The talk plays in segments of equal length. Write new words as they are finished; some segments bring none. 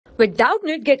With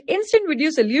Doubtnut, get instant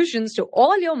video solutions to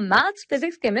all your maths,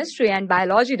 physics, chemistry, and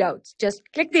biology doubts. Just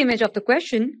click the image of the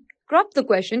question, crop the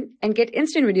question, and get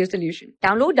instant video solution.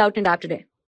 Download Doubtnut app today.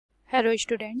 Hello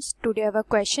students, today our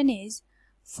question is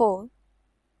for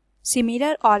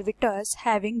similar orbitals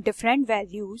having different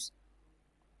values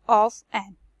of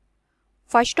n.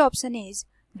 First option is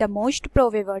the most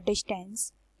probable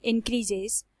distance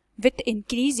increases with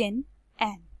increase in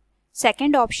n.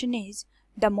 Second option is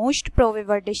the most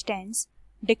probable distance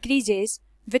decreases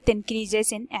with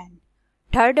increases in n.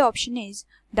 Third option is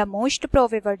the most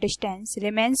probable distance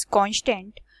remains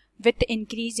constant with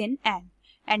increase in n.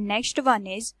 And next one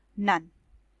is none.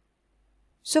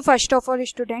 So first of all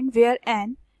student, where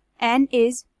n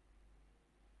is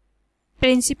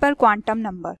principal quantum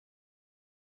number.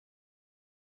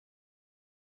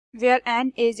 Where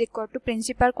n is equal to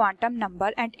principal quantum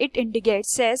number and it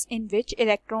indicates cells in which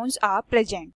electrons are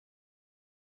present.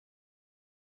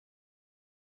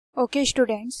 Okay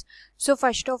students, so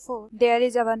first of all there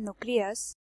is our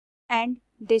nucleus and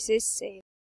this is cell.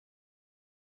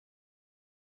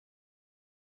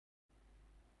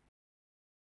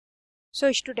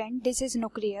 So student, this is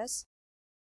nucleus,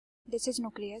 this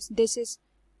is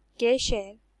K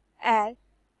shell, L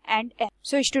and M.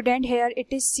 So student, here it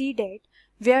is C date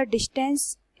where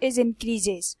distance is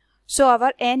increases. So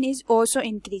our N is also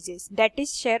increases, that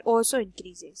is shell also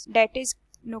increases, that is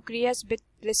nucleus with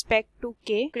respect to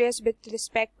K, nucleus with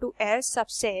respect to L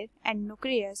subcell and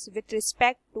nucleus with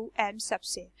respect to M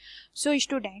subcell. So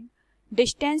student,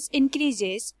 distance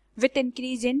increases with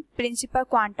increase in principal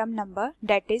quantum number,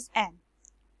 that is N.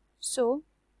 So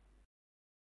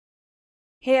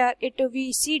here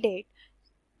we see that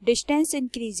distance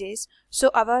increases, so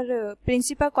our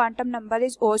principal quantum number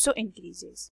is also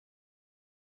increases.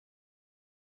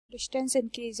 Distance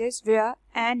increases where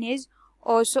N is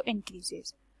also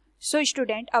increases. So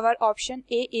student, our option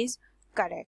A is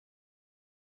correct.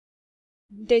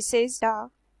 This is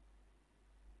the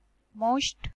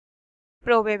most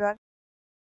probable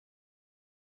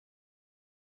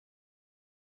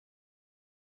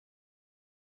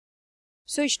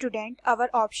So student, our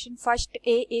option first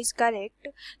A is correct.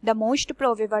 The most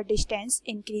probable distance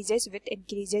increases with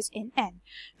increases in n.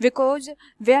 Because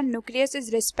where nucleus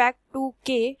is respect to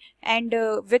K and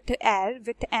with L,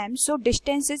 with M, so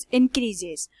distance is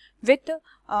increases with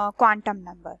quantum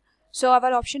number. So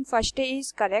our option first A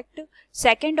is correct.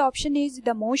 Second option is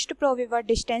the most probable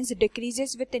distance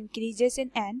decreases with increases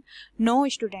in n. No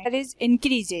student, there is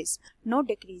increases, no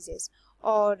decreases.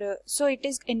 Or so it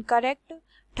is incorrect.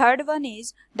 Third one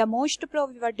is the most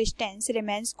probable distance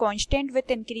remains constant with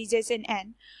increases in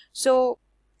n. So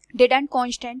didn't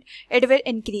constant, it will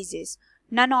increases.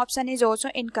 None option is also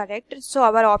incorrect. So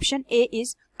our option A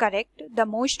is correct. The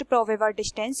most probable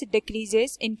distance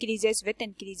decreases, increases with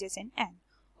increases in n.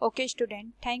 Okay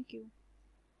student, thank you.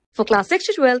 For class 6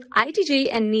 to 12, IIT JEE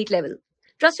and NEET level.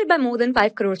 Trusted by more than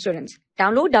 5 crore students.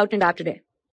 Download Doubtnut app today.